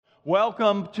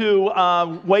Welcome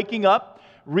to waking up,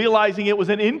 realizing it was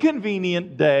an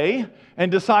inconvenient day,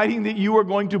 and deciding that you were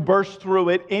going to burst through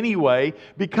it anyway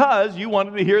because you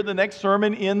wanted to hear the next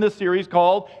sermon in the series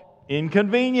called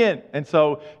Inconvenient. And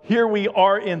so here we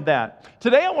are in that.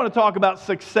 Today I want to talk about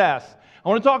success. I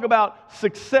want to talk about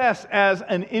success as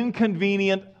an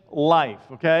inconvenient life,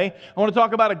 okay? I want to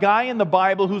talk about a guy in the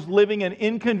Bible who's living an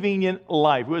inconvenient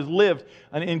life, who has lived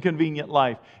an inconvenient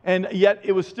life, and yet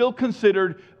it was still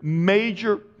considered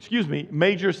major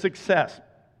success.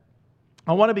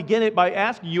 I want to begin it by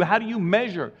asking you, how do you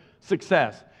measure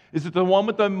success? Is it the one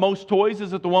with the most toys?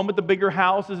 Is it the one with the bigger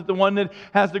house? Is it the one that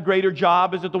has the greater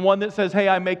job? Is it the one that says, hey,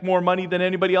 I make more money than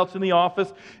anybody else in the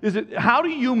office? How do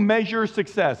you measure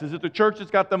success? Is it the church that's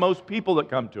got the most people that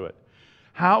come to it?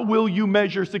 How will you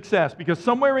measure success? Because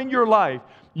somewhere in your life,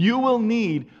 you will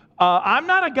need... I'm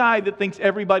not a guy that thinks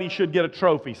everybody should get a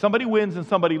trophy. Somebody wins and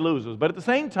somebody loses. But at the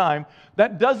same time,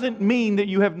 that doesn't mean that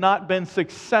you have not been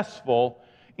successful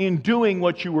in doing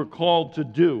what you were called to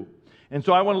do. And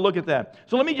so I want to look at that.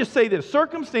 So let me just say this.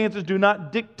 Circumstances do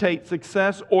not dictate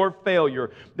success or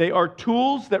failure. They are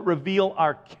tools that reveal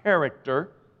our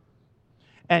character,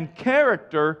 and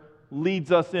character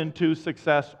leads us into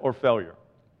success or failure.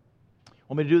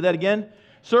 Want me to do that again?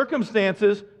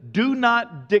 Circumstances do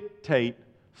not dictate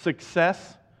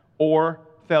success or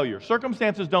failure.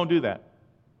 Circumstances don't do that,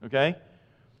 okay?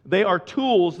 They are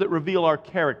tools that reveal our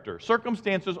character.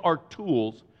 Circumstances are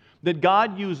tools that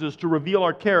God uses to reveal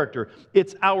our character.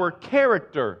 It's our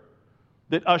character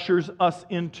that ushers us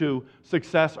into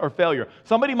success or failure.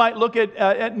 Somebody might look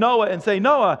at Noah and say,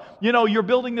 Noah, you're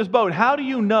building this boat. How do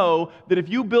you know that if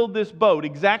you build this boat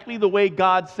exactly the way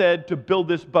God said to build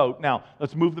this boat? Now,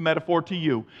 let's move the metaphor to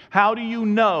you. How do you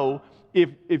know if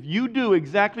you do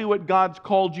exactly what God's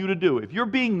called you to do? If you're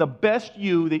being the best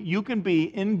you that you can be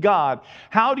in God,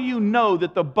 how do you know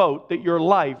that the boat, that your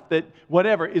life, that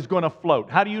whatever is going to float?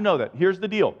 How do you know that? Here's the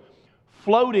deal.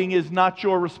 Floating is not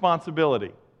your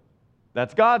responsibility.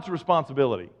 That's God's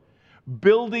responsibility.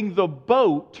 Building the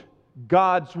boat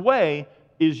God's way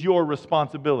is your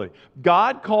responsibility.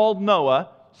 God called Noah,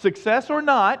 success or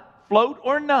not, float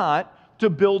or not, to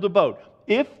build a boat.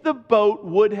 If the boat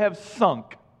would have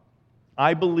sunk,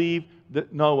 I believe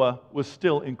that Noah was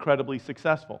still incredibly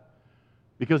successful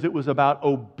because it was about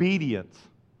obedience,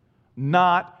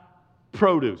 not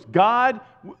produce. God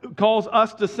calls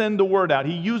us to send the word out.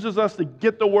 He uses us to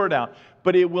get the word out,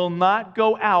 but it will not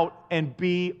go out and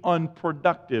be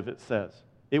unproductive, it says.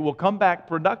 It will come back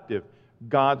productive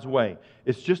God's way.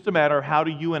 It's just a matter of how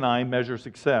do you and I measure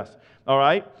success, all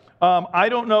right? I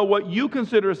don't know what you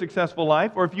consider a successful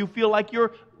life or if you feel like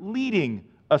you're leading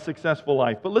a successful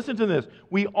life. But listen to this.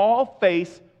 We all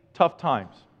face tough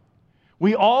times.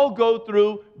 We all go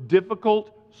through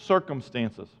difficult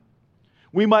circumstances.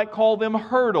 We might call them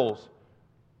hurdles,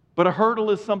 but a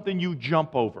hurdle is something you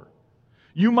jump over.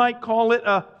 You might call it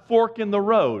a fork in the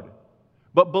road,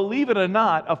 but believe it or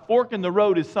not, a fork in the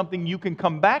road is something you can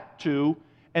come back to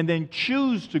and then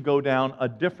choose to go down a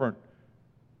different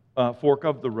fork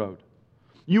of the road.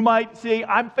 You might say,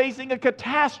 I'm facing a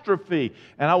catastrophe.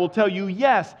 And I will tell you,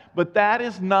 yes, but that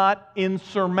is not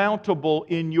insurmountable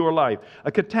in your life.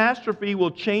 A catastrophe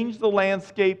will change the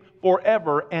landscape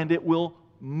forever, and it will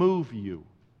move you.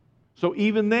 So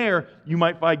even there, you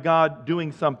might find God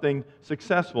doing something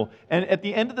successful. And at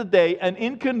the end of the day, an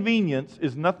inconvenience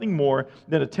is nothing more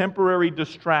than a temporary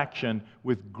distraction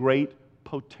with great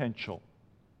potential.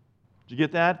 Did you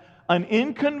get that? An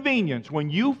inconvenience, when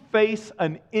you face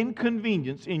an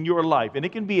inconvenience in your life, and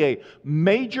it can be a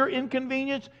major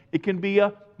inconvenience, it can be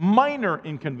a minor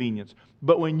inconvenience.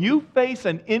 But when you face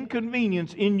an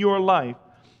inconvenience in your life,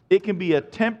 it can be a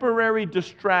temporary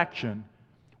distraction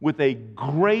with a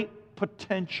great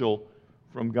potential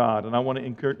from God. And I want to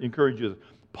encourage you.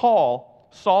 Paul,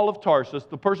 Saul of Tarsus,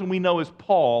 the person we know as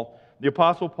Paul, the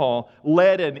Apostle Paul,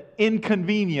 led an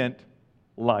inconvenient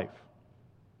life.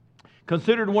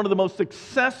 Considered one of the most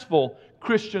successful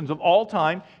Christians of all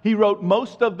time. He wrote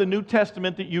most of the New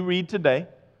Testament that you read today.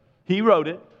 He wrote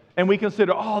it. And we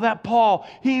consider, that Paul,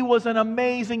 he was an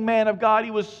amazing man of God.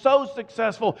 He was so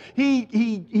successful.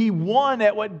 He won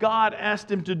at what God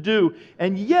asked him to do.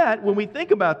 And yet, when we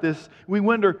think about this, we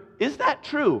wonder, is that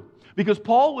true? Because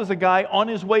Paul was a guy on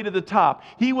his way to the top.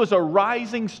 He was a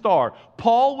rising star.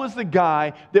 Paul was the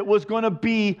guy that was going to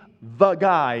be the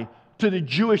guy to the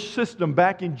Jewish system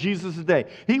back in Jesus' day.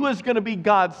 He was going to be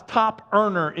God's top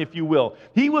earner, if you will.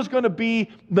 He was going to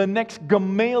be the next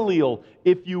Gamaliel,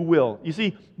 if you will. You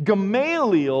see,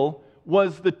 Gamaliel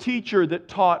was the teacher that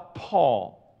taught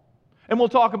Paul. And we'll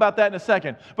talk about that in a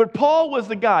second. But Paul was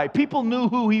the guy. People knew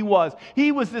who he was.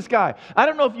 He was this guy. I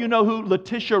don't know if you know who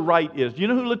Letitia Wright is. Do you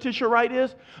know who Letitia Wright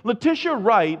is? Letitia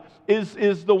Wright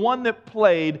is the one that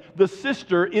played the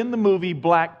sister in the movie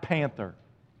Black Panther.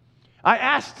 I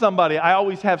asked somebody, I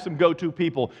always have some go-to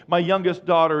people, my youngest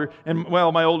daughter and,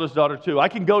 well, my oldest daughter too. I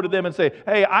can go to them and say,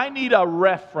 hey, I need a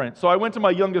reference. So I went to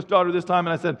my youngest daughter this time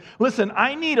and I said, listen,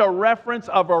 I need a reference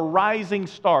of a rising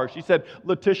star. She said,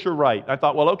 Letitia Wright. I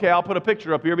thought, well, okay, I'll put a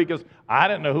picture up here because I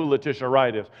didn't know who Letitia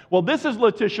Wright is. Well, this is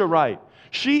Letitia Wright.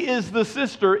 She is the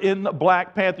sister in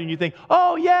Black Panther. And you think,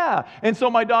 oh, yeah. And so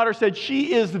my daughter said,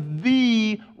 she is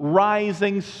the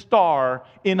rising star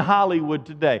in Hollywood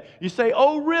today. You say,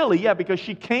 oh, really? Yeah, because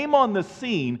she came on the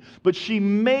scene, but she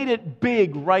made it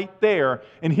big right there.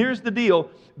 And here's the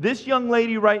deal. This young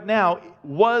lady right now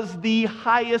was the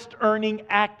highest earning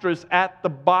actress at the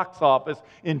box office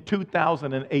in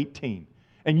 2018.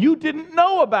 And you didn't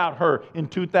know about her in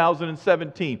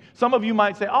 2017. Some of you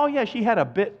might say, oh yeah, she had a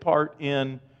bit part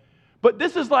in. But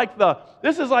this is like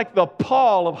the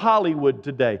Paul of Hollywood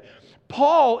today.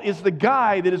 Paul is the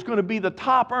guy that is going to be the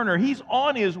top earner. He's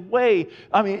on his way,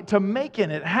 to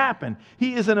making it happen.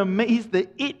 He's the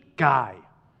it guy.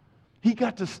 He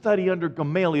got to study under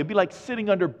Gamaliel. It'd be like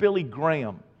sitting under Billy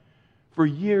Graham for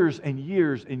years and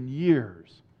years and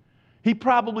years. He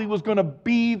probably was going to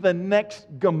be the next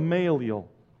Gamaliel.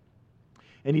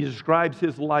 And he describes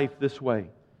his life this way.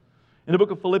 In the book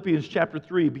of Philippians chapter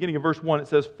 3, beginning of verse 1, it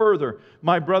says, further,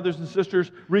 my brothers and sisters,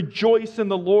 rejoice in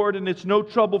the Lord, and it's no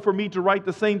trouble for me to write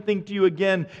the same thing to you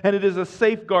again, and it is a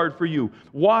safeguard for you.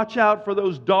 Watch out for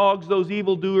those dogs, those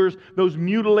evildoers, those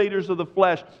mutilators of the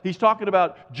flesh. He's talking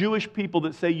about Jewish people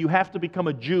that say you have to become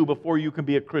a Jew before you can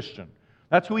be a Christian.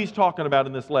 That's who he's talking about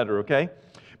in this letter, okay?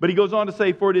 But he goes on to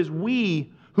say, for it is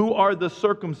we who are the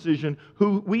circumcision,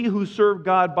 we who serve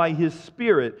God by His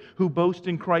Spirit, who boast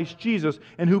in Christ Jesus,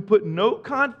 and who put no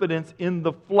confidence in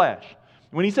the flesh.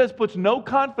 When he says puts no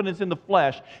confidence in the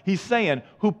flesh, he's saying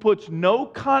who puts no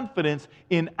confidence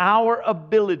in our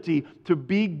ability to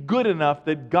be good enough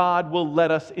that God will let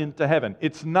us into heaven.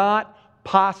 It's not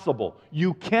possible.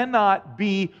 You cannot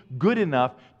be good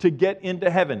enough to get into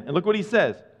heaven. And look what he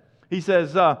says. He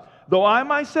says, though I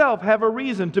myself have a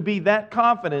reason to be that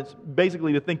confident,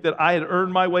 basically to think that I had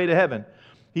earned my way to heaven.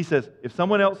 He says, if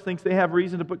someone else thinks they have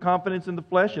reason to put confidence in the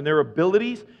flesh and their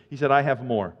abilities, he said, I have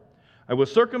more. I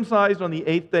was circumcised on the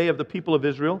 8th day of the people of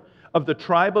Israel, of the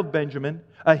tribe of Benjamin,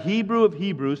 a Hebrew of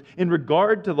Hebrews. In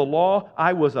regard to the law,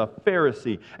 I was a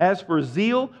Pharisee. As for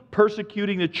zeal,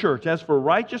 persecuting the church. As for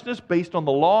righteousness based on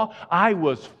the law, I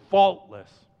was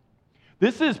faultless.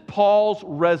 This is Paul's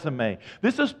resume.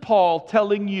 This is Paul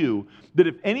telling you that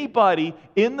if anybody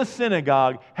in the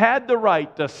synagogue had the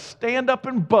right to stand up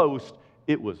and boast,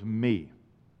 it was me.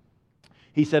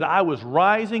 He said, I was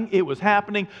rising, it was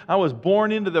happening, I was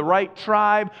born into the right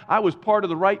tribe, I was part of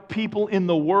the right people in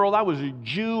the world, I was a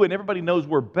Jew, and everybody knows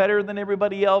we're better than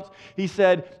everybody else. He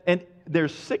said, and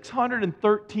there's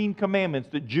 613 commandments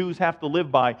that Jews have to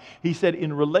live by. He said,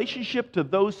 in relationship to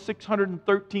those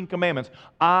 613 commandments,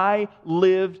 I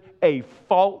lived a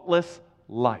faultless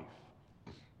life.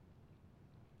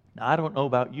 Now, I don't know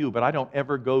about you, but I don't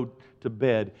ever go to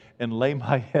bed and lay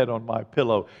my head on my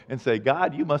pillow and say,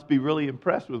 God, you must be really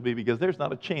impressed with me because there's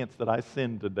not a chance that I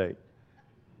sinned today.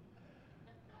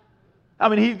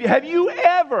 Have you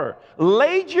ever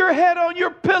laid your head on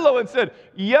your pillow and said,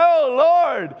 yo,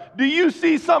 Lord, do you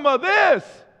see some of this?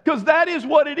 Because that is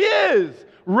what it is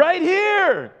right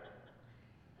here.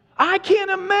 I can't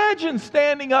imagine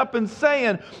standing up and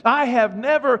saying, I have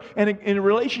never, and in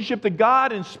relationship to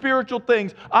God and spiritual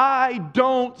things, I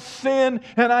don't sin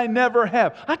and I never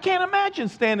have. I can't imagine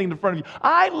standing in front of you.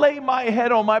 I lay my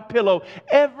head on my pillow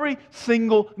every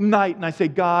single night and I say,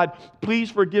 God, please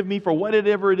forgive me for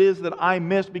whatever it is that I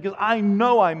missed because I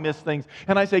know I miss things.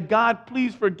 And I say, God,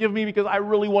 please forgive me because I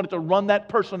really wanted to run that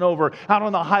person over out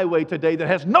on the highway today that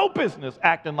has no business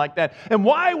acting like that. And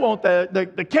why won't the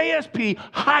KSP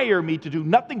hire me to do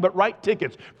nothing but write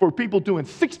tickets for people doing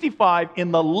 65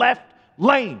 in the left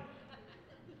lane?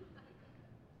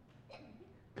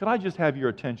 Could I just have your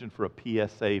attention for a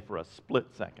PSA for a split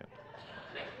second?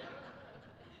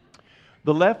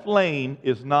 The left lane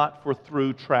is not for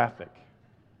through traffic.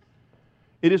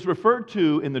 It is referred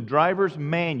to in the driver's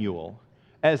manual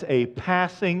as a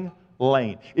passing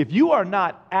lane. If you are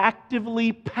not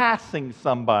actively passing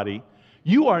somebody,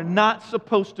 you are not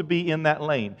supposed to be in that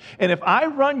lane. And if I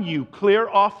run you clear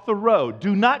off the road,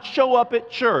 do not show up at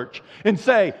church and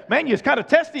say, man, it's kind of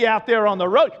testy out there on the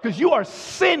road, because you are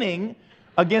sinning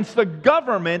against the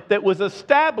government that was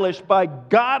established by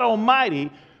God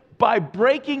Almighty by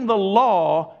breaking the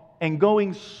law and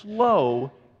going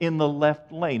slow in the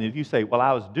left lane. If you say, well,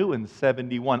 I was doing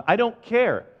 71, I don't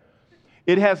care.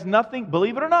 It has nothing,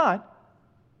 believe it or not,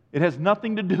 it has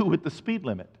nothing to do with the speed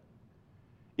limit.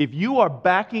 If you are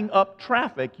backing up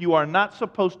traffic, you are not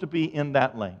supposed to be in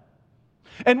that lane.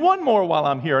 And one more while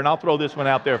I'm here, and I'll throw this one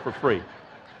out there for free.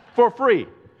 For free.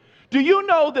 Do you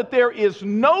know that there is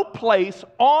no place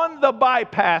on the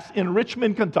bypass in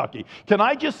Richmond, Kentucky?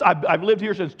 I've lived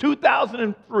here since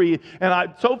 2003,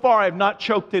 and so far I have not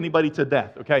choked anybody to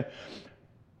death, okay?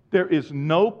 There is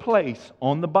no place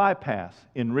on the bypass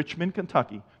in Richmond,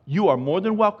 Kentucky. You are more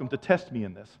than welcome to test me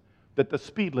in this, that the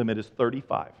speed limit is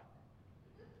 35.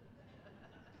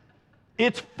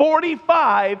 It's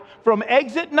 45 from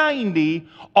exit 90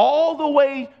 all the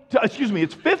way to,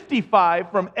 it's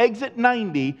 55 from exit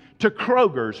 90 to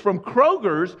Kroger's. From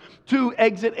Kroger's to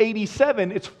exit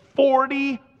 87, it's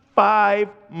 45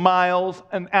 miles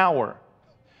an hour.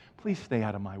 Please stay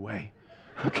out of my way.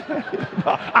 Okay?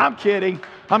 I'm kidding.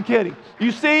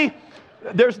 You see,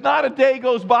 there's not a day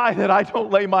goes by that I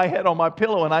don't lay my head on my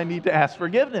pillow and I need to ask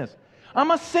forgiveness. I'm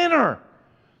a sinner.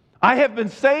 I have been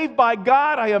saved by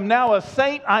God. I am now a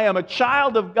saint. I am a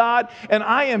child of God, and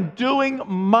I am doing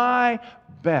my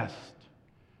best.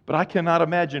 But I cannot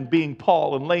imagine being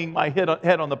Paul and laying my head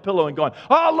on the pillow and going,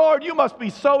 oh, Lord, you must be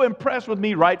so impressed with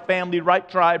me. Right family, right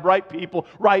tribe, right people,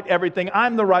 right everything.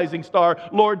 I'm the rising star.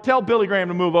 Lord, tell Billy Graham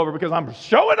to move over because I'm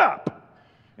showing up,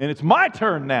 and it's my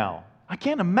turn now. I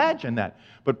can't imagine that.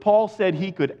 But Paul said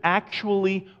he could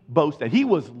actually boast that. He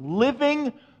was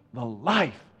living the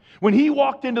life. When he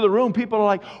walked into the room, people are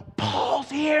like, Paul's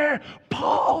here,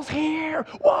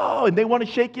 whoa, and they want to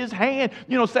shake his hand.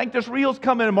 You know, Sanctus Real's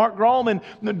coming, and Mark Grallman,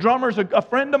 the drummer's a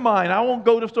friend of mine. I won't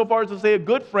go so far as to say a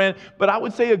good friend, but I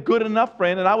would say a good enough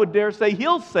friend, and I would dare say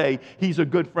he'll say he's a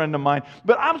good friend of mine.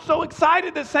 But I'm so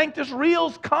excited that Sanctus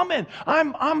Real's coming.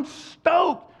 I'm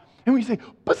stoked. And we say,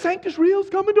 but Sanctus Real's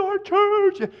coming to our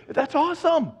church. That's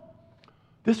awesome.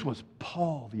 This was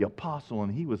Paul the apostle,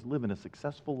 and he was living a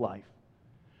successful life.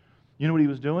 You know what he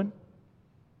was doing?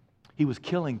 He was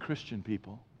killing Christian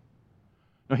people.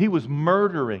 No, he was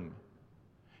murdering.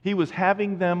 He was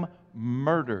having them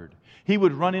murdered. He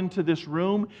would run into this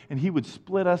room and he would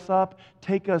split us up,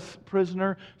 take us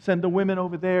prisoner, send the women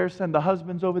over there, send the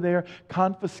husbands over there,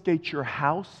 confiscate your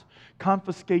house,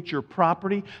 confiscate your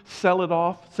property, sell it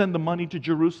off, send the money to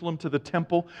Jerusalem to the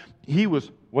temple. He was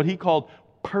what he called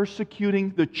persecuting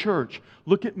the church.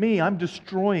 Look at me, I'm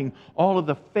destroying all of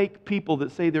the fake people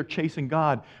that say they're chasing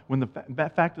God, when the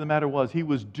fact of the matter was, he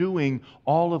was doing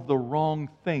all of the wrong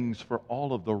things for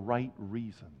all of the right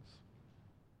reasons.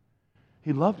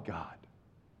 He loved God.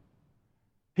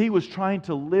 He was trying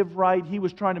to live right. He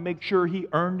was trying to make sure he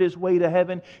earned his way to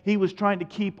heaven. He was trying to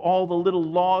keep all the little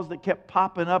laws that kept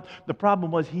popping up. The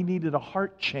problem was he needed a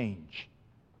heart change.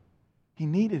 He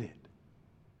needed it.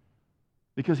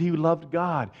 Because he loved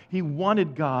God. He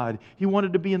wanted God. He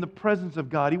wanted to be in the presence of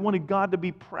God. He wanted God to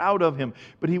be proud of him.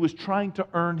 But he was trying to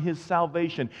earn his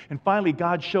salvation. And finally,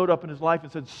 God showed up in his life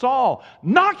and said, Saul,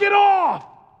 knock it off!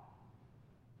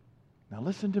 Now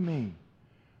listen to me.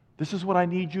 This is what I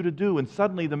need you to do. And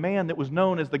suddenly the man that was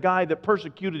known as the guy that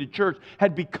persecuted the church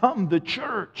had become the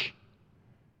church.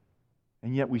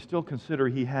 And yet we still consider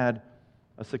he had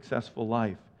a successful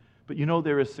life. But you know,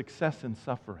 there is success in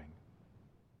suffering.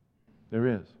 There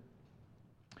is.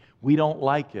 We don't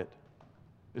like it,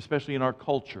 especially in our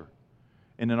culture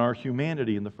and in our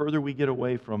humanity. And the further we get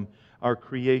away from our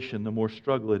creation, the more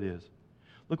struggle it is.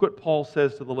 Look what Paul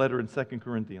says to the letter in 2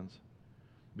 Corinthians,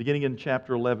 beginning in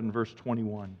chapter 11, verse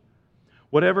 21.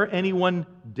 Whatever anyone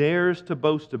dares to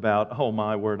boast about, oh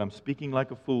my word, I'm speaking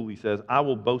like a fool, he says, I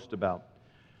will boast about.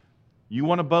 You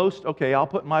want to boast? Okay, I'll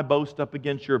put my boast up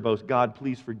against your boast. God,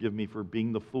 please forgive me for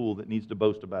being the fool that needs to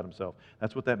boast about himself.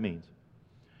 That's what that means.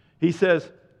 He says,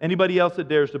 anybody else that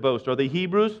dares to boast, are they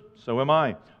Hebrews? So am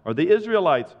I. Are they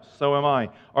Israelites? So am I.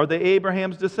 Are they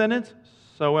Abraham's descendants?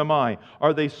 So am I.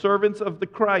 Are they servants of the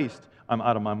Christ? I'm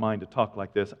out of my mind to talk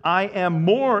like this. I am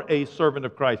more a servant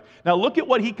of Christ. Now look at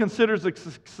what he considers a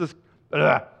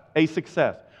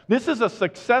success. This is a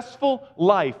successful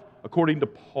life according to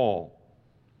Paul.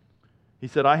 He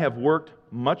said, I have worked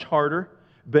much harder,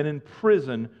 been in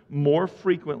prison more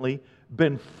frequently,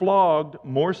 been flogged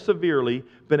more severely,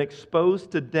 been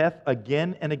exposed to death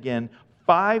again and again.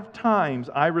 5 times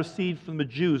I received from the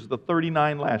Jews the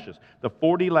 39 lashes, the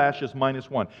 40 lashes minus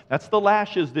 1. That's the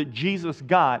lashes that Jesus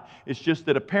got. It's just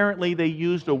that apparently they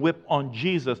used a whip on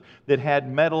Jesus that had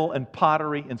metal and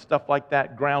pottery and stuff like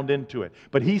that ground into it.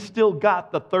 But he still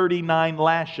got the 39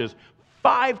 lashes.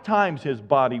 5 times his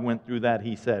body went through that,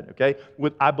 he said, okay?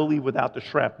 I believe without the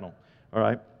shrapnel, all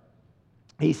right?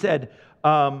 He said,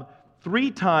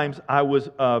 3 times I was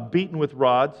beaten with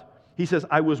rods. He says,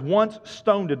 I was once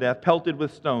stoned to death, pelted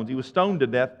with stones. He was stoned to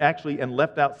death, actually, and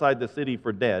left outside the city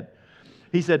for dead.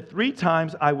 He said, 3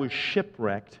 times I was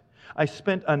shipwrecked. I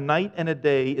spent a night and a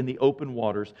day in the open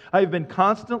waters. I have been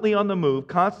constantly on the move,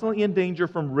 constantly in danger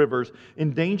from rivers,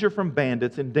 in danger from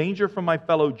bandits, in danger from my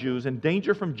fellow Jews, in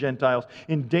danger from Gentiles,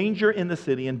 in danger in the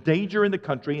city, in danger in the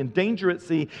country, in danger at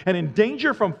sea, and in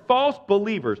danger from false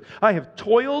believers. I have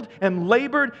toiled and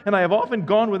labored, and I have often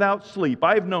gone without sleep.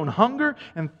 I have known hunger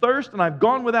and thirst, and I've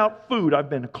gone without food. I've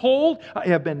been cold, I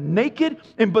have been naked,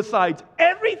 and besides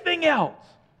everything else,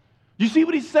 you see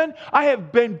what he said? I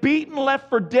have been beaten, left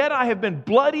for dead. I have been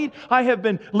bloodied. I have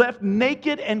been left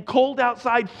naked and cold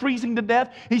outside, freezing to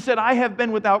death. He said, I have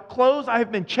been without clothes. I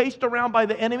have been chased around by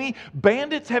the enemy.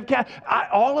 Bandits have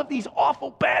all of these awful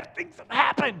bad things have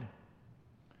happened.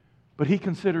 But he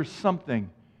considers something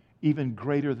even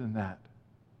greater than that.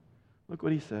 Look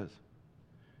what he says.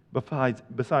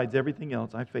 Besides everything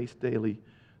else, I face daily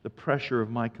the pressure of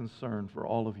my concern for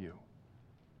all of you.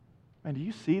 Man, do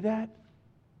you see that?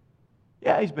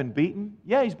 Yeah, he's been beaten.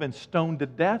 Yeah, he's been stoned to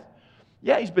death.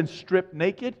 Yeah, he's been stripped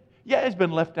naked. Yeah, he's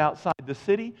been left outside the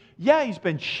city. Yeah, he's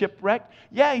been shipwrecked.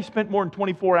 Yeah, he spent more than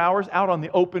 24 hours out on the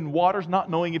open waters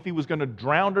not knowing if he was going to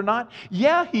drown or not.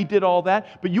 Yeah, he did all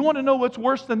that. But you want to know what's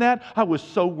worse than that? I was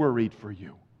so worried for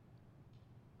you.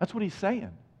 That's what he's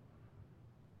saying.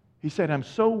 He said, I'm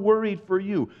so worried for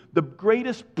you. The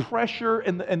greatest pressure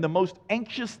and the most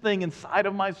anxious thing inside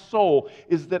of my soul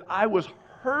is that I was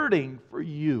hurting for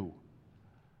you.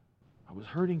 I was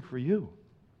hurting for you.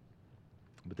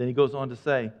 But then he goes on to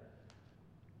say,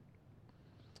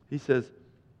 he says,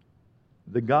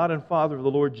 the God and Father of the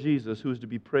Lord Jesus, who is to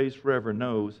be praised forever,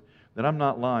 knows that I'm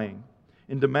not lying.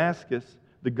 In Damascus,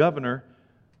 the governor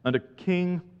under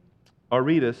King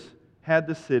Aretas had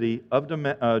the city of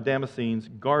Damascenes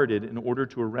guarded in order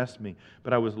to arrest me.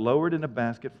 But I was lowered in a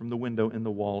basket from the window in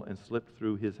the wall and slipped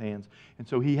through his hands. And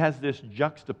so he has this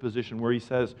juxtaposition where he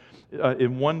says,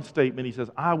 in one statement, he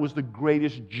says, I was the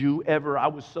greatest Jew ever. I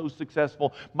was so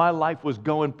successful. My life was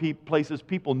going places.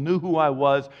 People knew who I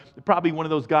was. Probably one of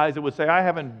those guys that would say, I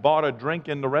haven't bought a drink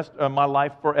in the rest of my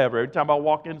life forever. Every time I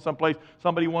walk in someplace,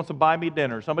 somebody wants to buy me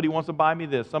dinner. Somebody wants to buy me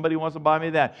this. Somebody wants to buy me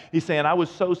that. He's saying, I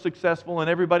was so successful and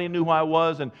everybody knew who I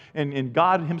was, and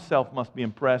God himself must be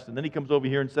impressed. And then he comes over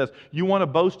here and says, you want to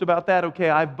boast about that? Okay,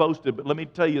 I've boasted, but let me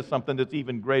tell you something that's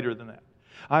even greater than that.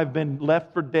 I've been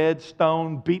left for dead,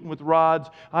 stoned, beaten with rods.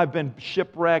 I've been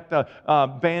shipwrecked.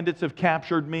 Bandits have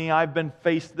captured me. I've been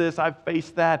faced this. I've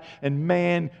faced that. And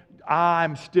man,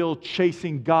 I'm still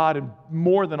chasing God. And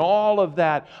more than all of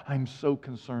that, I'm so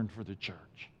concerned for the church.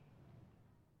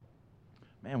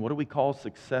 Man, what do we call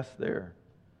success there?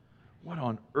 What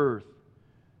on earth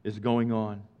is going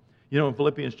on? You know, in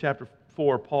Philippians chapter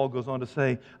 4, Paul goes on to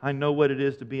say, I know what it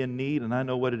is to be in need, and I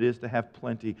know what it is to have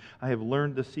plenty. I have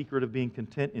learned the secret of being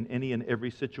content in any and every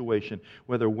situation,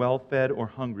 whether well-fed or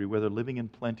hungry, whether living in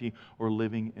plenty or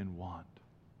living in want.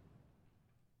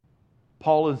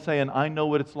 Paul is saying, I know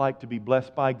what it's like to be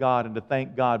blessed by God and to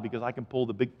thank God because I can pull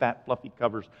the big fat fluffy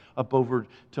covers up over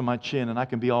to my chin and I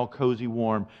can be all cozy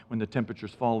warm when the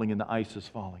temperature's falling and the ice is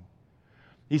falling.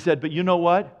 He said, but you know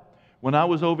what? When I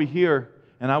was over here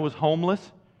and I was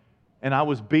homeless and I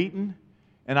was beaten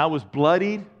and I was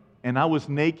bloodied and I was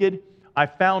naked, I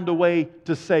found a way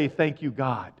to say, thank you,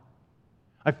 God.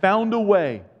 I found a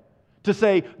way to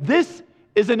say, this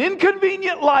is an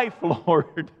inconvenient life,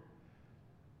 Lord.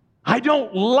 I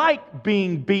don't like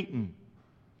being beaten,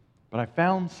 but I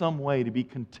found some way to be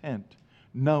content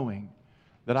knowing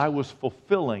that I was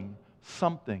fulfilling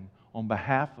something on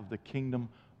behalf of the kingdom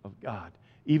of God,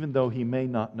 even though he may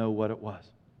not know what it was.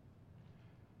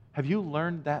 Have you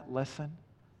learned that lesson?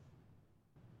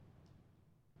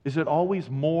 Is it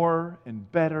always more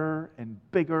and better and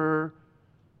bigger?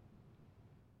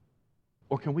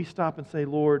 Or can we stop and say,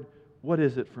 Lord, what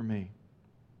is it for me?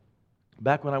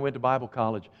 Back when I went to Bible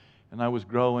college and I was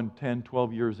growing 10,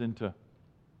 12 years into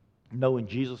knowing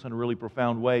Jesus in a really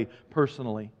profound way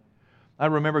personally, I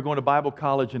remember going to Bible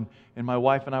college and my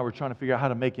wife and I were trying to figure out how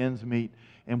to make ends meet,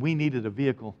 and we needed a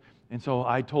vehicle. And so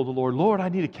I told the Lord, Lord, I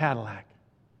need a Cadillac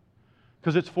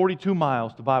because it's 42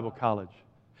 miles to Bible college.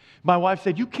 My wife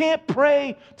said, you can't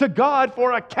pray to God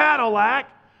for a Cadillac.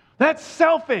 That's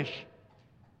selfish.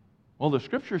 Well, the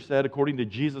Scripture said, according to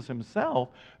Jesus himself,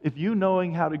 if you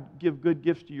knowing how to give good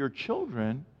gifts to your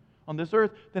children on this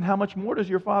earth, then how much more does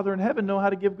your Father in heaven know how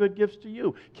to give good gifts to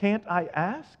you? Can't I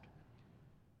ask?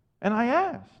 And I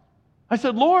asked. I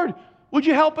said, Lord, Would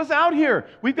you help us out here?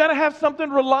 We've got to have something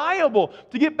reliable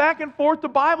to get back and forth to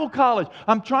Bible college.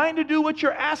 I'm trying to do what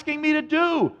you're asking me to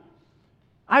do.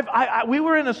 We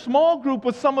were in a small group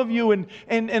with some of you, and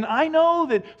I know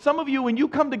that some of you, when you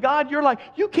come to God, you're like,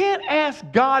 you can't ask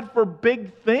God for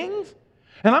big things.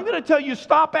 And I'm going to tell you,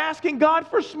 stop asking God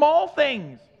for small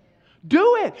things.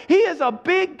 Do it. He is a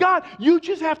big God. You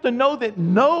just have to know that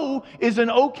no is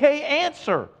an okay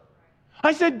answer.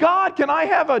 I said, God, can I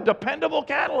have a dependable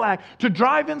Cadillac to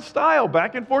drive in style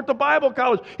back and forth to Bible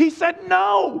college? He said,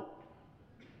 no.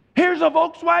 Here's a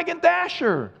Volkswagen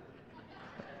Dasher.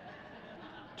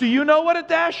 Do you know what a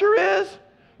Dasher is?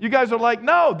 You guys are like,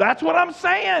 no, that's what I'm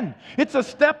saying. It's a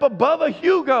step above a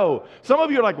Hugo. Some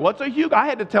of you are like, what's a Hugo? I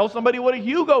had to tell somebody what a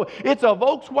Hugo is. It's a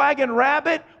Volkswagen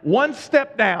Rabbit, one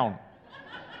step down.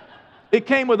 It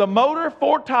came with a motor,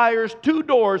 4 tires, 2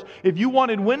 doors. If you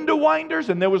wanted window winders,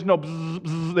 and there was no bzz,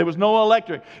 bzz, there was no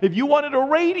electric. If you wanted a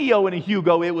radio in a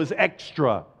Hugo, it was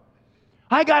extra.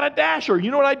 I got a Dasher.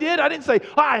 You know what I did? I didn't say,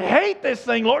 I hate this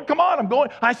thing, Lord. Come on, I'm going.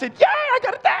 I said, yeah, I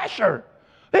got a Dasher.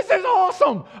 This is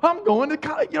awesome. I'm going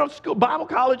to school, Bible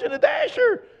college in a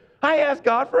Dasher. I asked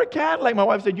God for a Cadillac. My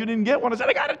wife said, you didn't get one. I said,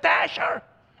 I got a Dasher.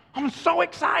 I'm so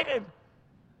excited.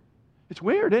 It's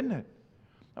weird, isn't it?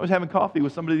 I was having coffee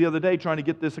with somebody the other day trying to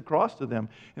get this across to them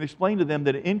and explain to them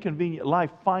that an inconvenient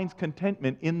life finds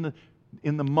contentment in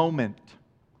the moment.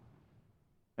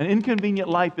 An inconvenient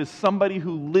life is somebody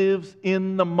who lives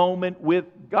in the moment with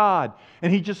God.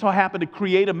 And he just so happened to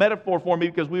create a metaphor for me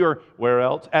because we were, where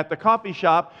else? At the coffee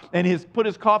shop, and he put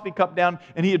his coffee cup down,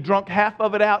 and he had drunk half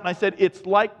of it out, and I said, it's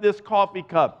like this coffee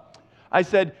cup. I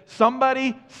said,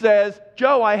 somebody says,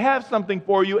 Joe, I have something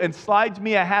for you, and slides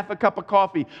me a half a cup of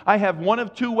coffee. I have one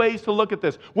of 2 ways to look at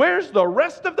this. Where's the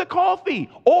rest of the coffee?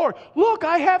 Or, look,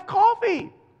 I have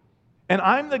coffee. And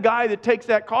I'm the guy that takes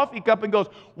that coffee cup and goes,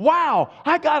 wow,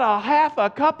 I got a half a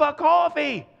cup of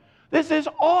coffee. This is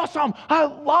awesome. I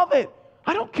love it.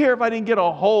 I don't care if I didn't get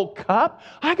a whole cup.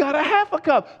 I got a half a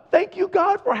cup. Thank you,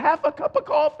 God, for half a cup of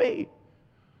coffee.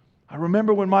 I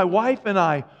remember when my wife and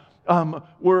I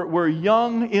were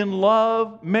young, in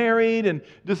love, married, and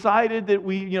decided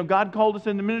that God called us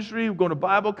into ministry. We're going to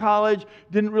Bible college.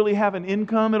 Didn't really have an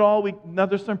income at all.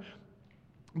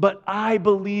 But I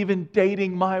believe in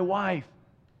dating my wife.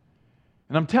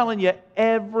 And I'm telling you,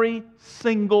 every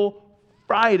single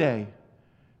Friday,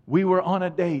 we were on a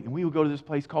date, and we would go to this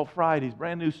place called Fridays,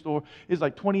 brand new store. It's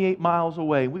like 28 miles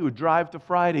away. We would drive to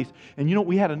Fridays, and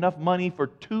we had enough money for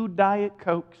 2 Diet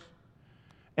Cokes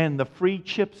and the free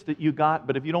chips that you got,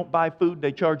 but if you don't buy food,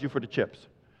 they charge you for the chips,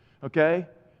 okay?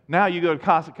 Now you go to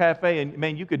Casa Cafe, and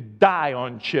man, you could die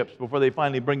on chips before they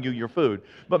finally bring you your food.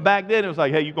 But back then, it was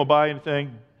like, hey, you gonna buy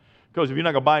anything? Because if you're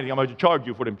not gonna buy anything, I'm going to charge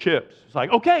you for them chips. It's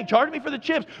like, okay, charge me for the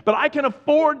chips, but I can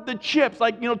afford the chips,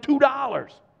 like, $2.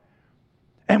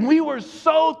 And we were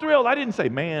so thrilled. I didn't say,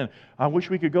 man, I wish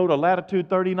we could go to latitude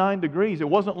 39 degrees. It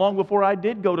wasn't long before I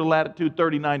did go to latitude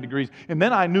 39 degrees, and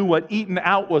then I knew what eating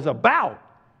out was about.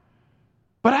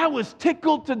 But I was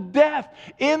tickled to death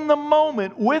in the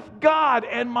moment with God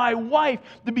and my wife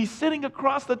to be sitting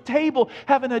across the table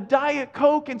having a Diet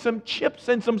Coke and some chips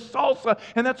and some salsa,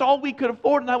 and that's all we could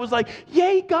afford. And I was like,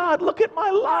 yay, God, look at my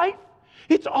life.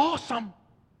 It's awesome.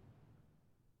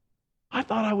 I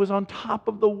thought I was on top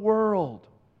of the world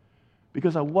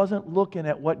because I wasn't looking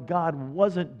at what God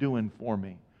wasn't doing for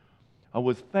me. I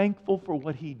was thankful for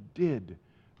what He did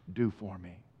do for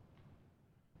me.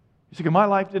 You see, my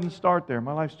life didn't start there.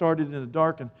 My life started in a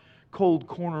dark and cold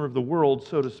corner of the world,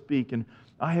 so to speak, and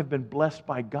I have been blessed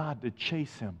by God to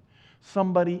chase Him.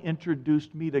 Somebody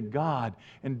introduced me to God,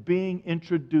 and being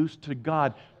introduced to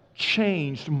God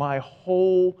changed my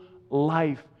whole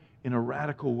life in a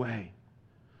radical way.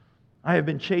 I have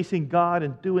been chasing God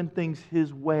and doing things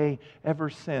His way ever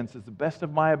since. It's the best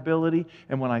of my ability,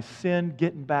 and when I sin,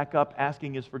 getting back up,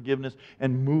 asking His forgiveness,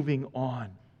 and moving on.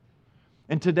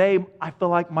 And today, I feel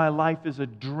like my life is a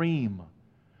dream.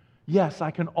 Yes,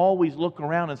 I can always look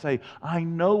around and say, I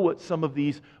know what some of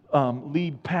these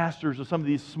lead pastors or some of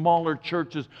these smaller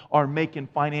churches are making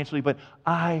financially, but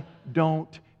I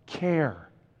don't care.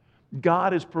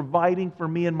 God is providing for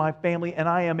me and my family, and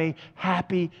I am a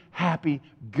happy, happy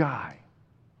guy.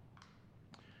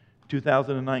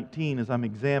 2019, as I'm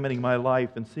examining my life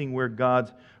and seeing where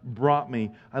God's brought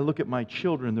me. I look at my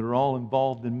children that are all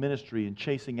involved in ministry and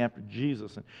chasing after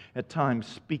Jesus and at times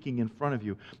speaking in front of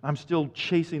you. I'm still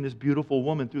chasing this beautiful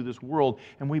woman through this world,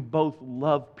 and we both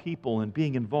love people and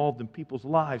being involved in people's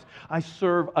lives. I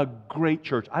serve a great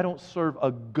church. I don't serve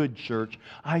a good church.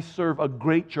 I serve a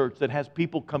great church that has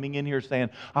people coming in here saying,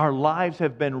 our lives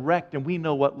have been wrecked and we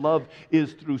know what love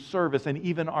is through service. And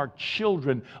even our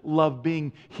children love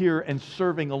being here and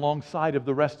serving alongside of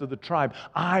the rest of the tribe.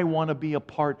 I want to be a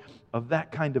part of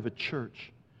that kind of a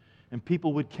church. And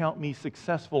people would count me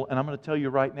successful, and I'm going to tell you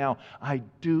right now, I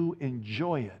do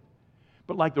enjoy it.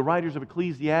 But like the writers of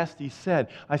Ecclesiastes said,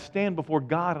 I stand before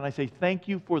God and I say, thank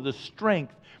you for the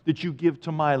strength that you give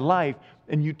to my life,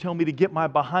 and you tell me to get my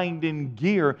behind in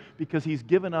gear because He's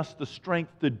given us the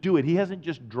strength to do it. He hasn't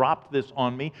just dropped this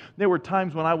on me. There were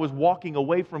times when I was walking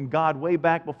away from God way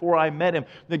back before I met Him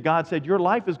that God said, your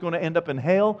life is going to end up in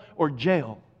hell or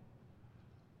jail.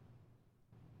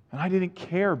 And I didn't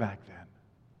care back then.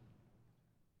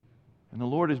 And the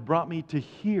Lord has brought me to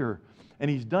here. And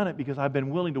He's done it because I've been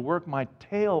willing to work my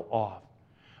tail off.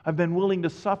 I've been willing to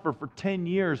suffer for 10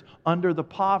 years under the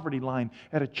poverty line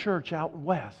at a church out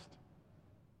west.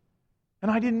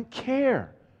 And I didn't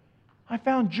care. I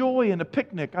found joy in a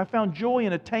picnic. I found joy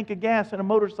in a tank of gas and a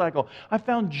motorcycle. I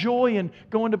found joy in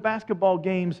going to basketball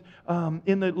games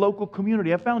in the local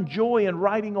community. I found joy in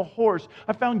riding a horse.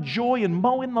 I found joy in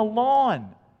mowing the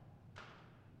lawn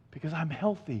because I'm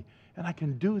healthy and I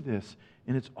can do this,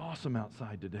 and it's awesome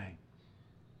outside today.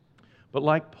 But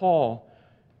like Paul,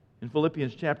 in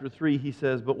Philippians chapter 3, he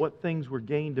says, but what things were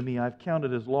gained to me I've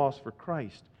counted as loss for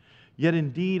Christ. Yet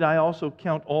indeed I also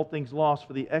count all things lost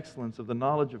for the excellence of the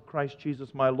knowledge of Christ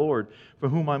Jesus my Lord, for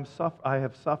whom I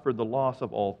have suffered the loss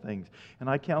of all things. And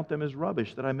I count them as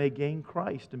rubbish, that I may gain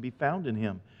Christ and be found in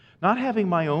Him. Not having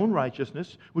my own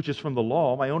righteousness, which is from the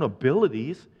law, my own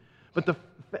abilities, but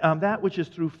that which is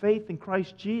through faith in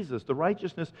Christ Jesus, the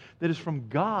righteousness that is from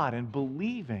God and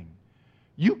believing.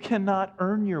 You cannot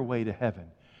earn your way to heaven.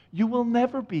 You will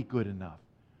never be good enough.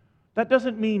 That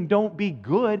doesn't mean don't be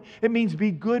good. It means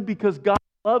be good because God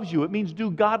loves you. It means do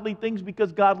godly things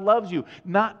because God loves you,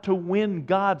 not to win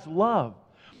God's love.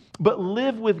 But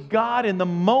live with God in the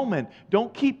moment.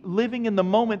 Don't keep living in the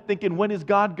moment thinking, when is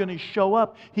God going to show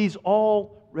up? He's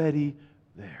already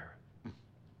there.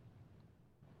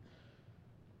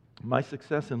 My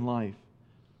success in life,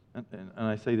 and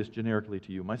I say this generically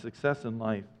to you, my success in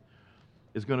life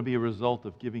is going to be a result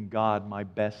of giving God my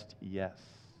best yes.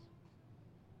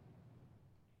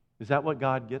 Is that what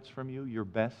God gets from you, your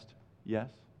best yes?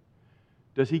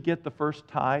 Does He get the first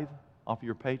tithe off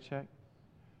your paycheck?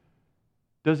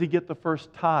 Does He get the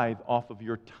first tithe off of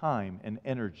your time and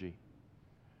energy?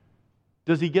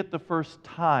 Does He get the first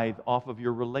tithe off of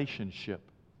your relationship?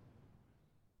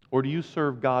 Or do you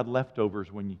serve God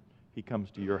leftovers when He comes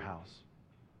to your house?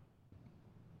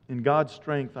 In God's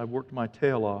strength, I worked my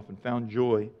tail off and found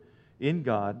joy in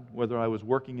God, whether I was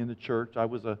working in the church. I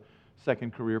was a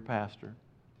second career pastor.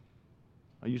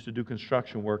 I used to do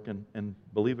construction work, and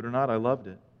believe it or not, I loved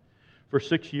it. For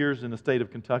 6 years in the state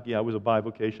of Kentucky, I was a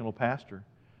bivocational pastor.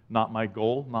 Not my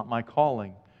goal, not my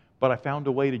calling, but I found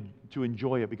a way to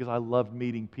enjoy it because I loved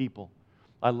meeting people.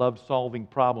 I loved solving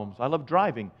problems. I loved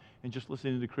driving and just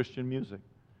listening to Christian music.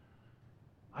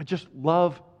 I just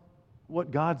love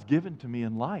what God's given to me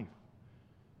in life.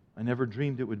 I never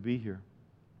dreamed it would be here.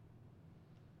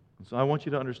 And so I want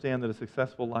you to understand that a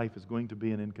successful life is going to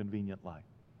be an inconvenient life.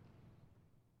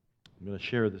 I'm going to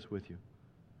share this with you.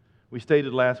 We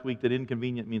stated last week that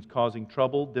inconvenient means causing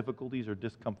trouble, difficulties, or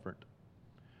discomfort.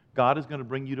 God is going to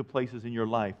bring you to places in your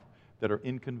life that are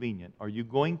inconvenient. Are you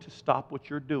going to stop what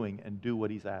you're doing and do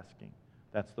what He's asking?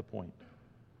 That's the point.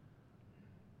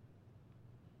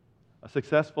 A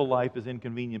successful life is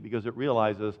inconvenient because it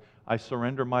realizes I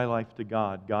surrender my life to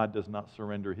God. God does not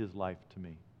surrender His life to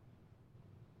me.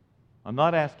 I'm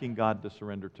not asking God to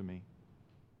surrender to me.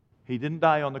 He didn't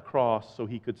die on the cross so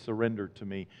He could surrender to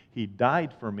me. He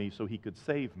died for me so He could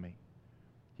save me.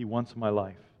 He wants my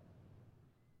life.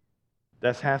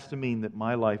 That has to mean that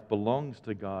my life belongs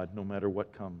to God no matter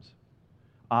what comes.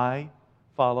 I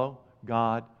follow,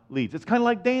 God leads. It's kind of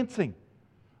like dancing.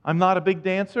 I'm not a big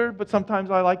dancer, but sometimes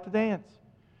I like to dance.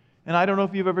 And I don't know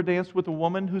if you've ever danced with a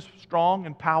woman who's strong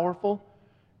and powerful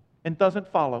and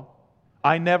doesn't follow.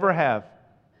 I never have.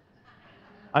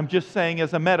 I'm just saying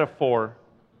as a metaphor.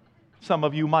 Some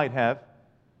of you might have.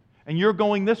 And you're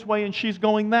going this way and she's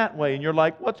going that way. And you're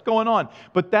like, what's going on?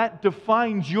 But that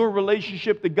defines your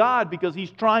relationship to God because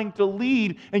He's trying to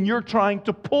lead and you're trying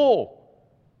to pull.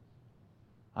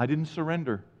 God didn't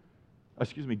surrender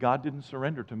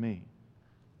to me.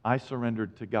 I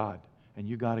surrendered to God. And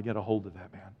you got to get a hold of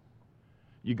that, man.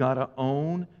 You got to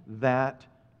own that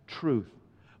truth.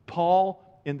 Paul,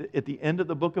 at the end of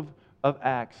the book of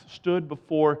Acts, stood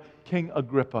before King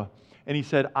Agrippa, and he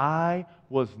said, I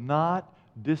was not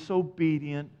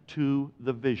disobedient to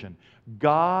the vision.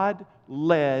 God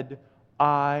led,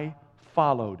 I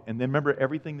followed. And then remember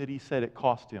everything that he said it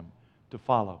cost him to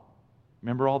follow.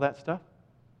 Remember all that stuff?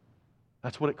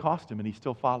 That's what it cost him, and he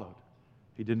still followed.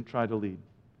 He didn't try to lead.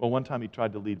 Well, one time he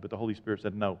tried to lead, but the Holy Spirit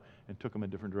said no and took him a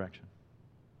different direction.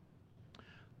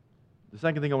 The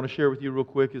second thing I want to share with you real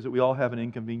quick is that we all have an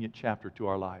inconvenient chapter to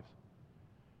our lives.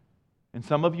 And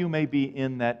some of you may be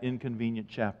in that inconvenient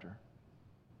chapter.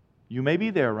 You may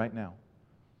be there right now.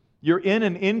 You're in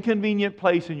an inconvenient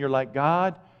place and you're like,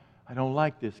 God, I don't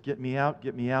like this. Get me out,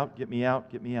 get me out, get me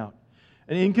out, get me out.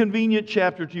 An inconvenient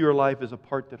chapter to your life is a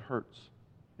part that hurts.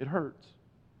 It hurts.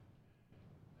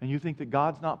 And you think that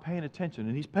God's not paying attention,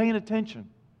 and He's paying attention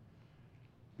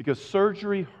because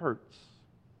surgery hurts.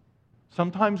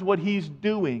 Sometimes what He's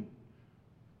doing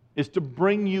is to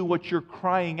bring you what you're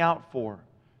crying out for.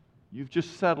 You've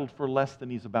just settled for less than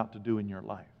He's about to do in your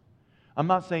life. I'm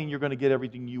not saying you're going to get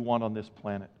everything you want on this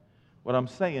planet. What I'm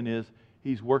saying is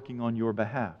He's working on your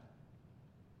behalf.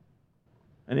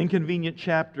 An inconvenient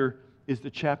chapter is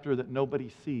the chapter that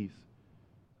nobody sees.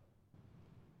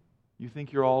 You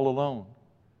think you're all alone.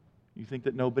 You think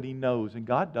that nobody knows, and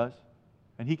God does.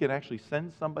 And He can actually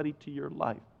send somebody to your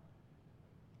life.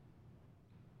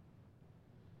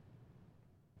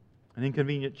 An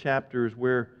inconvenient chapter is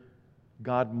where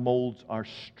God molds our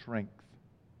strength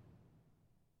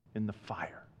in the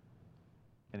fire.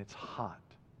 And it's hot.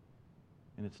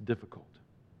 And it's difficult.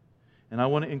 And I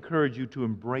want to encourage you to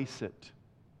embrace it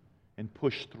and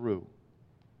push through.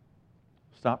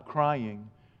 Stop crying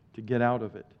to get out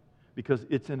of it. Because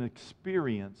it's an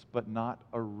experience, but not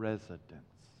a residence.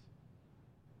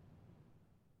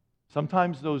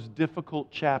 Sometimes those difficult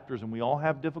chapters, and we all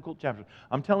have difficult chapters.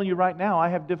 I'm telling you right now,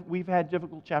 we've had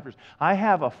difficult chapters. I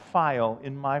have a file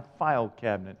in my file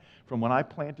cabinet from when I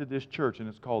planted this church, and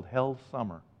it's called Hell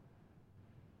Summer.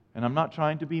 And I'm not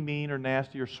trying to be mean or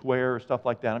nasty or swear or stuff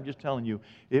like that. I'm just telling you,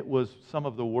 it was some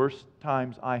of the worst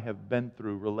times I have been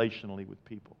through relationally with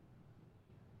people.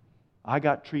 I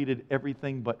got treated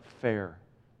everything but fair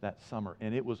that summer,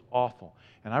 and it was awful.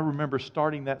 And I remember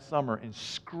starting that summer and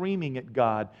screaming at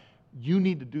God, you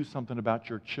need to do something about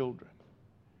your children.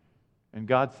 And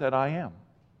God said, I am.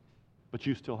 But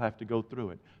you still have to go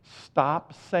through it.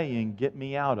 Stop saying, get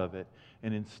me out of it,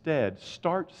 and instead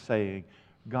start saying,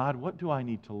 God, what do I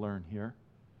need to learn here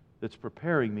that's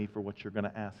preparing me for what you're going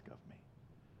to ask of me?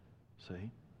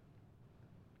 See?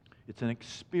 It's an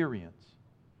experience.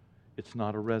 It's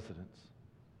not a residence.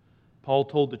 Paul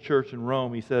told the church in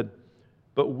Rome, he said,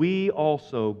 but we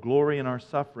also glory in our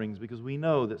sufferings because we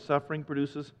know that suffering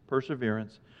produces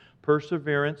perseverance,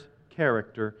 perseverance,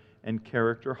 character, and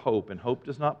character, hope. And hope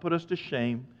does not put us to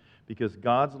shame because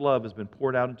God's love has been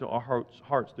poured out into our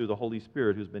hearts through the Holy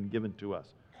Spirit who's been given to us.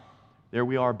 There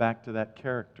we are back to that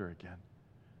character again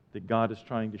that God is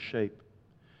trying to shape.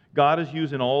 God is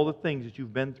using all the things that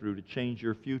you've been through to change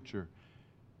your future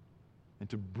and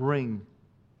to bring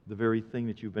the very thing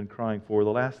that you've been crying for.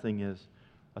 The last thing is,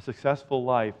 a successful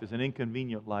life is an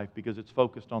inconvenient life because it's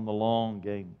focused on the long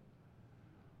game.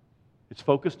 It's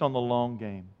focused on the long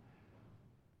game.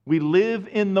 We live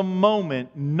in the moment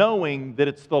knowing that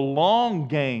it's the long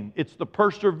game. It's the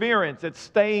perseverance. It's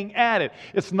staying at it.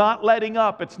 It's not letting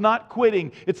up. It's not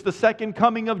quitting. It's the second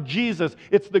coming of Jesus.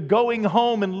 It's the going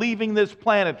home and leaving this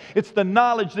planet. It's the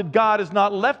knowledge that God has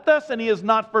not left us and He has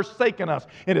not forsaken us.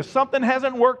 And if something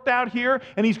hasn't worked out here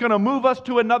and He's going to move us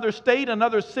to another state,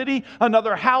 another city,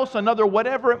 another house, another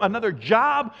whatever, another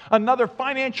job, another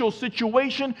financial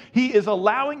situation, He is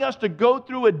allowing us to go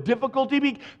through a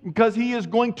difficulty because He is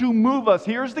going to move us.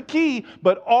 Here's the key,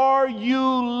 but are you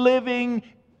living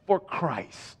for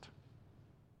Christ?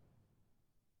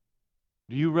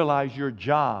 Do you realize your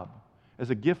job as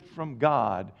a gift from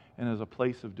God and as a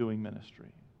place of doing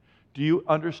ministry? Do you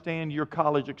understand your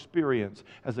college experience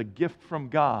as a gift from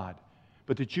God,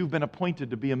 but that you've been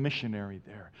appointed to be a missionary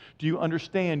there? Do you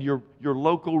understand your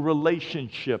local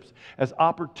relationships as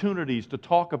opportunities to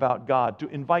talk about God, to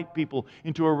invite people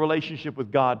into a relationship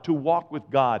with God, to walk with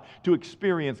God, to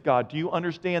experience God? Do you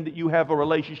understand that you have a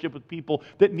relationship with people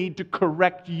that need to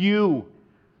correct you,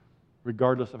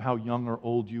 regardless of how young or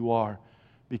old you are?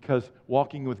 Because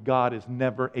walking with God is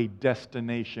never a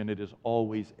destination, it is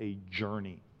always a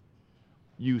journey.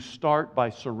 You start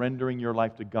by surrendering your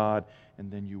life to God, and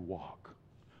then you walk.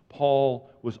 Paul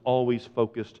was always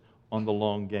focused on the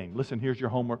long game. Listen, here's your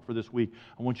homework for this week.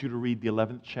 I want you to read the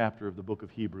 11th chapter of the book of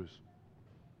Hebrews.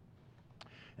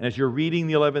 And as you're reading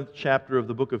the 11th chapter of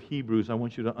the book of Hebrews, I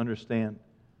want you to understand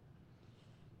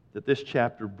that this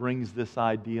chapter brings this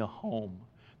idea home,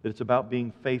 that it's about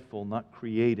being faithful, not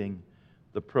creating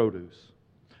the produce.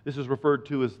 This is referred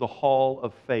to as the Hall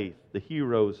of Faith, the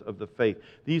heroes of the faith.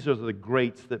 These are the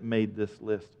greats that made this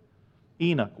list.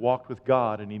 Enoch walked with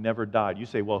God and he never died. You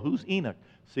say, well, who's Enoch?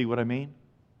 See what I mean?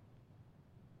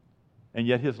 And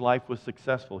yet his life was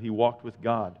successful. He walked with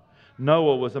God.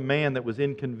 Noah was a man that was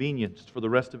inconvenienced for the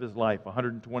rest of his life,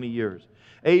 120 years.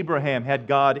 Abraham had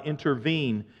God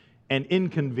intervene and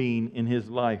inconvene in his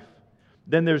life.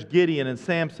 Then there's Gideon and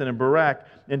Samson and Barak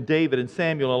and David and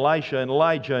Samuel, Elisha and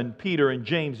Elijah and Peter and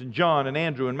James and John and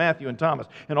Andrew and Matthew and Thomas.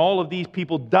 And all of these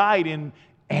people died in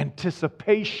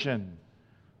anticipation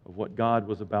of what God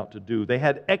was about to do. They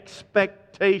had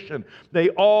expectation. They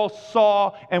all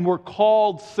saw and were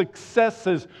called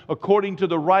successes according to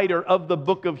the writer of the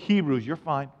book of Hebrews. You're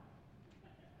fine.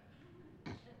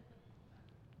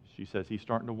 She says he's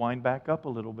starting to wind back up a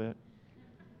little bit.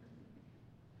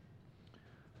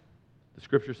 The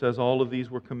Scripture says all of these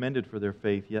were commended for their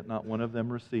faith, yet not one of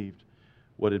them received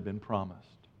what had been promised.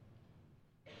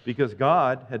 Because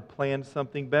God had planned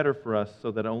something better for us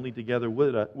so that only together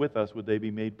with us would they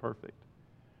be made perfect.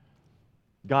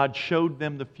 God showed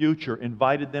them the future,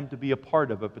 invited them to be a part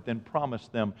of it, but then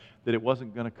promised them that it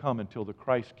wasn't going to come until the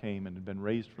Christ came and had been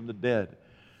raised from the dead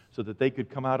so that they could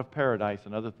come out of paradise,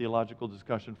 another theological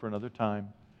discussion for another time,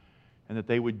 and that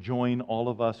they would join all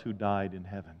of us who died in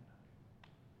heaven.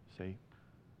 See?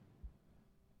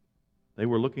 They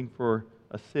were looking for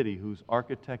a city whose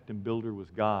architect and builder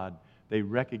was God. They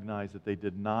recognized that they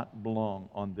did not belong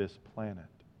on this planet.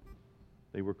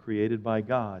 They were created by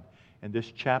God. And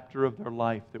this chapter of their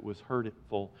life that was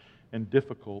hurtful and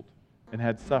difficult and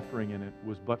had suffering in it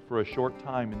was but for a short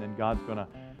time, and then God's going to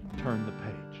turn the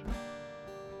page.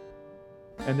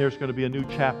 And there's going to be a new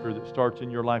chapter that starts in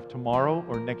your life tomorrow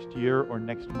or next year or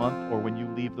next month or when you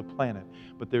leave the planet.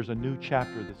 But there's a new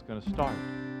chapter that's going to start.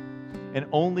 And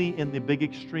only in the big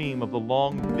extreme of the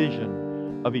long vision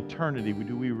of eternity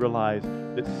do we realize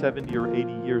that 70 or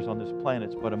 80 years on this planet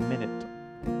is but a minute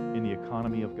in the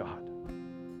economy of God.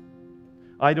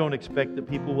 I don't expect that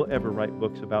people will ever write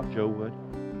books about Joe Wood.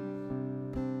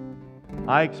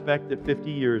 I expect that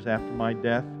 50 years after my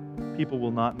death, people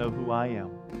will not know who I am.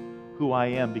 Who I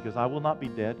am, because I will not be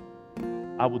dead.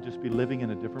 I will just be living in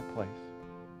a different place.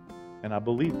 And I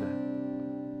believe that.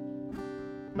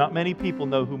 Not many people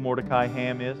know who Mordecai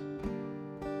Ham is.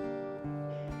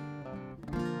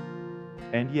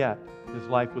 And yet, his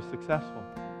life was successful.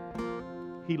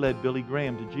 He led Billy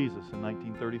Graham to Jesus in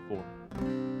 1934.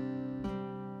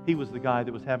 He was the guy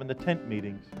that was having the tent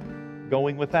meetings,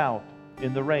 going without,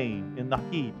 in the rain, in the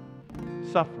heat,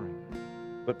 suffering,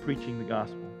 but preaching the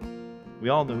gospel. We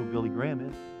all know who Billy Graham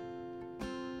is.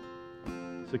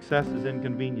 Success is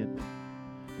inconvenient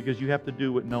because you have to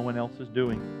do what no one else is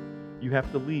doing. You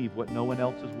have to leave what no one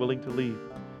else is willing to leave.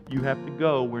 You have to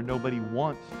go where nobody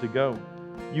wants to go.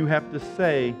 You have to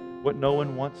say what no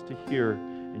one wants to hear.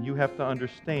 And you have to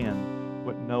understand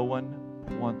what no one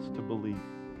wants to believe.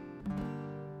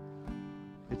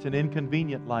 It's an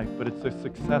inconvenient life, but it's a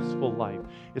successful life.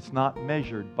 It's not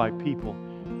measured by people,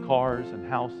 cars and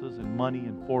houses and money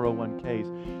and 401ks.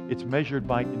 It's measured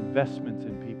by investments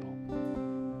in people.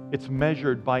 It's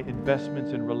measured by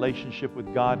investments in relationship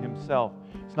with God Himself.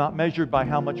 It's not measured by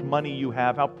how much money you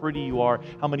have, how pretty you are,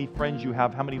 how many friends you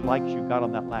have, how many likes you got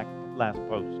on that last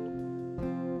post.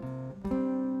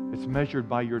 It's measured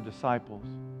by your disciples.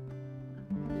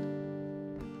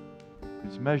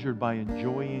 It's measured by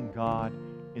enjoying God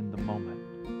in the moment.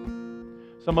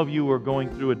 Some of you are going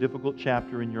through a difficult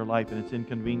chapter in your life and it's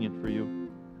inconvenient for you.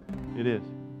 It is.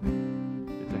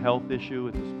 It's a health issue,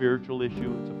 it's a spiritual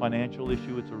issue, it's a financial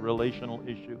issue, it's a relational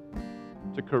issue,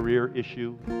 it's a career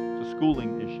issue, it's a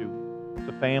schooling issue, it's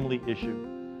a family issue,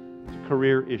 it's a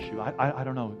career issue. I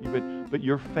don't know, but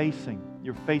you're facing,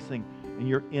 and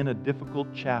you're in a difficult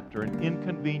chapter, an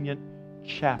inconvenient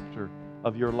chapter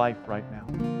of your life right now.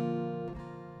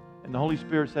 And the Holy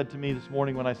Spirit said to me this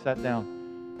morning when I sat down,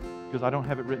 because I don't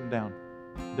have it written down,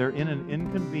 they're in an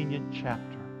inconvenient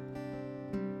chapter.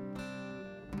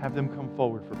 Have them come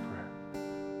forward for prayer.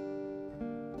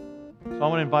 So I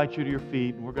want to invite you to your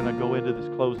feet, and we're going to go into this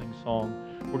closing song.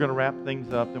 We're going to wrap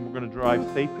things up, then we're going to drive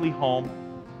safely home.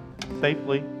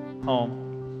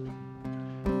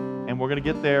 And we're going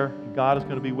to get there, and God is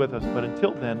going to be with us. But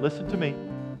until then, listen to me.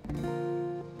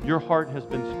 Your heart has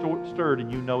been stirred,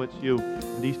 and you know it's you.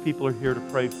 And these people are here to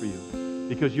pray for you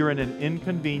because you're in an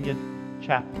inconvenient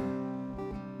chapter.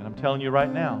 And I'm telling you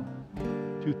right now,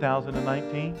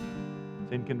 2019,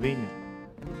 it's inconvenient.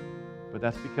 But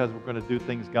that's because we're going to do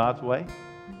things God's way.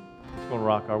 It's going to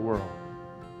rock our world.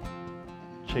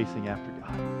 Chasing after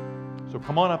God. So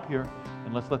come on up here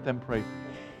and let's let them pray for you.